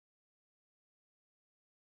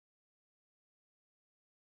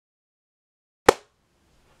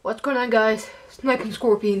What's going on, guys? Snake and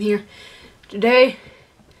Scorpion here. Today,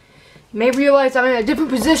 you may realize I'm in a different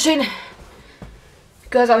position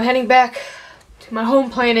because I'm heading back to my home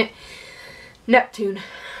planet, Neptune.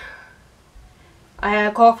 I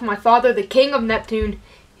had a call from my father, the king of Neptune.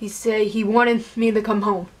 He said he wanted me to come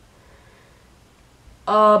home.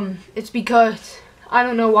 It's because, I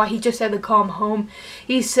don't know why he just said to come home.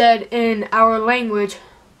 He said in our language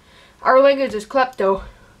is Klepto,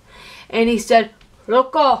 and he said,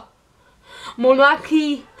 Loko,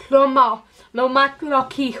 Monaki Loma,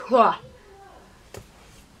 Lomaklaki Hla.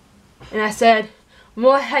 And I said,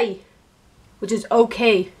 Mohei, which is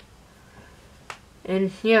okay.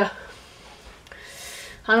 And yeah,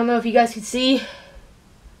 I don't know if you guys can see,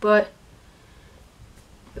 but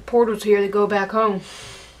the portal's here to go back home.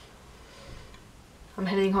 I'm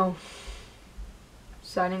heading home.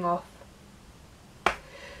 Signing off.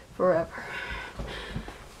 Forever.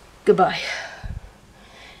 Goodbye.